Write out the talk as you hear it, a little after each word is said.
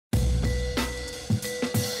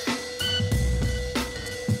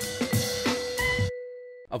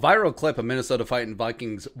A viral clip of Minnesota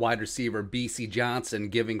Vikings wide receiver Bisi Johnson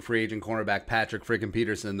giving free agent cornerback Patrick freaking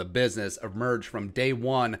Peterson the business emerged from day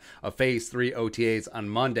one of Phase 3 OTAs on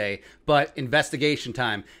Monday. But investigation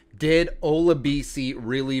time. Did Ola Bisi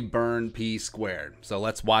really burn P squared? So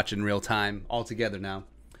let's watch in real time all together now.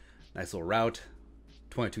 Nice little route.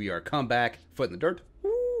 22-yard comeback. Foot in the dirt.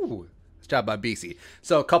 Ooh. Nice job by Bisi.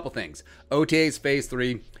 So a couple things. OTAs Phase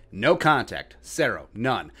 3. No contact, zero,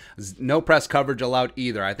 none. No press coverage allowed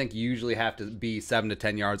either. I think you usually have to be 7 to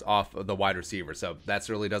 10 yards off of the wide receiver, so that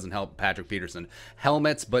certainly doesn't help Patrick Peterson.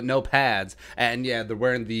 Helmets, but no pads, and yeah, they're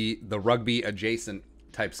wearing the rugby adjacent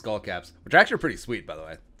type skull caps, which are actually pretty sweet, by the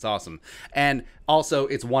way. It's awesome. And also,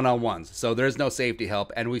 it's one-on-ones, so there's no safety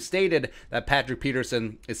help. And we stated that Patrick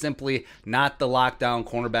Peterson is simply not the lockdown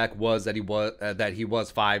cornerback that he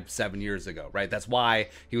was 5-7 years ago, right? That's why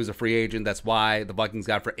he was a free agent. That's why the Vikings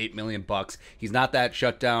got for $8 million. He's not that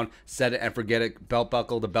shutdown, set it and forget it, belt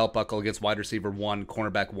buckle to belt buckle against wide receiver one,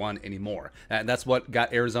 cornerback one anymore. And that's what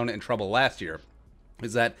got Arizona in trouble last year.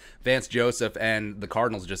 Is that Vance Joseph and the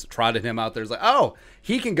Cardinals just trotted him out there. It's like, oh,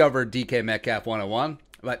 he can cover DK Metcalf one-on-one.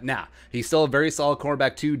 But nah, he's still a very solid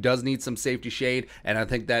cornerback too, does need some safety shade. And I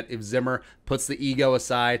think that if Zimmer puts the ego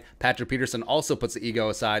aside, Patrick Peterson also puts the ego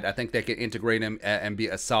aside, I think they can integrate him and be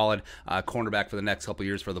a solid cornerback for the next couple of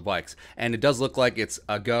years for the Vikes. And it does look like it's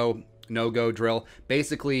a go, no-go drill.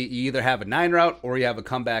 Basically, you either have a 9 route or you have a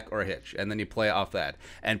comeback or a hitch, and then you play off that.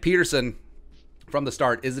 And Peterson, from the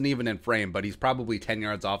start, isn't even in frame, but he's probably 10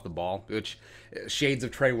 yards off the ball, which shades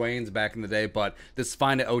of Trey Waynes back in the day, but this is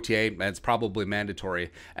fine at OTA, and it's probably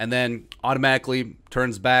mandatory. And then automatically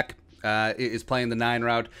turns back, is playing the 9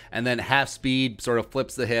 route, and then half speed sort of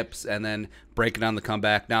flips the hips, and then breaking on the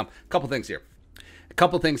comeback. Now, a couple things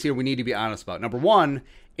here. We need to be honest about. Number one,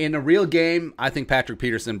 in a real game, I think Patrick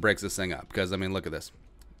Peterson breaks this thing up, because, I mean, look at this.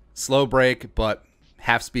 Slow break, but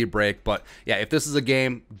half speed break. But yeah, if this is a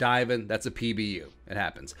game, diving, that's a PBU. It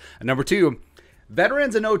happens. And number two,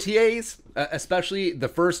 veterans and OTAs, especially the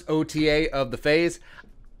first OTA of the phase,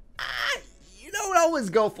 you don't always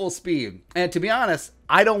go full speed. And to be honest,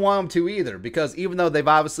 I don't want them to either, because even though they've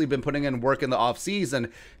obviously been putting in work in the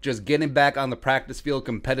offseason, just getting back on the practice field,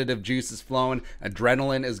 competitive juice is flowing,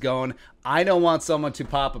 adrenaline is going. I don't want someone to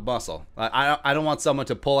pop a muscle. I don't want someone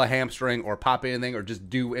to pull a hamstring or pop anything or just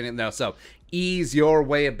do anything else. So ease your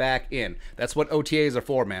way back in. That's what OTAs are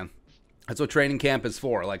for, man. That's what training camp is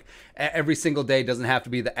for. Like, every single day doesn't have to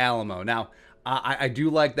be the Alamo. Now, I do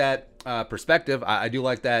like that perspective. I do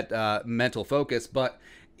like that mental focus, but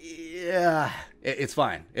yeah, it's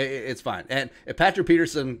fine. It's fine. And if Patrick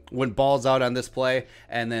Peterson went balls out on this play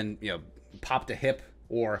and then, popped a hip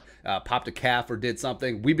or popped a calf or did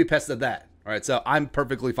something, we'd be pissed at that. All right, so I'm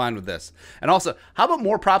perfectly fine with this. And also, how about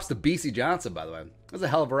more props to Bisi Johnson, by the way? That's a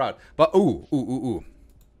hell of a route. But, ooh.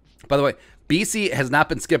 By the way, Bisi has not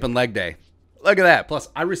been skipping leg day. Look at that. Plus,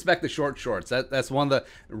 I respect the short shorts. That's one of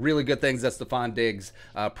the really good things that Stephon Diggs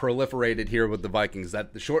proliferated here with the Vikings.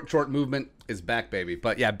 That the short movement is back, baby.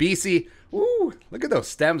 But yeah, Bisi, ooh, look at those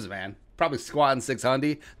stems, man. Probably squatting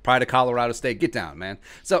 600. Pride of Colorado State. Get down, man.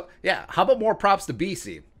 So yeah, how about more props to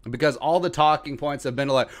Bisi? Because all the talking points have been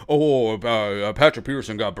like, Patrick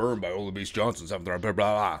Peterson got burned by Ola Bisi Johnson, something, blah, blah,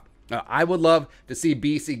 blah. I would love to see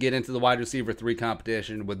Bisi get into the wide receiver 3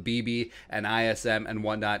 competition with BB and ISM and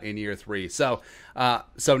whatnot in year 3. So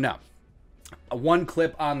no. One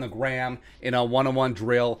clip on the gram in a one-on-one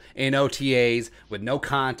drill in OTAs with no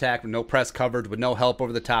contact, with no press coverage, with no help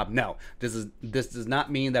over the top. No, this does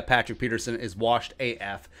not mean that Patrick Peterson is washed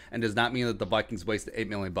AF, and does not mean that the Vikings wasted $8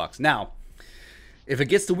 million. Now, if it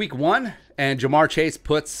gets to week 1 and Jamar Chase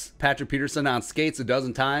puts Patrick Peterson on skates a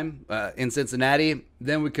dozen times in Cincinnati,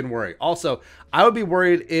 then we can worry. Also, I would be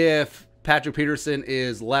worried if Patrick Peterson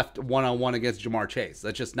is left one-on-one against Jamar Chase.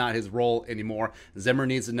 That's just not his role anymore. Zimmer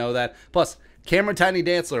needs to know that. Plus, Cameron Tiny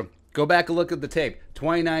Dantzler, go back and look at the tape.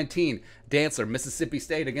 2019, Dantzler, Mississippi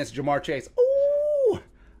State against Jamar Chase. Ooh,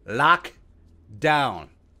 lock down.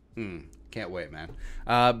 Can't wait, man.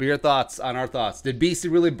 But your thoughts on our thoughts. Did Bisi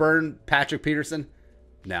really burn Patrick Peterson?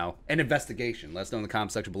 No. An investigation. Let us know in the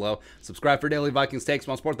comment section below. Subscribe for daily Vikings takes.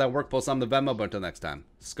 Want to support that work, post on the Venmo. But until next time,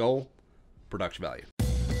 Skull Production Value.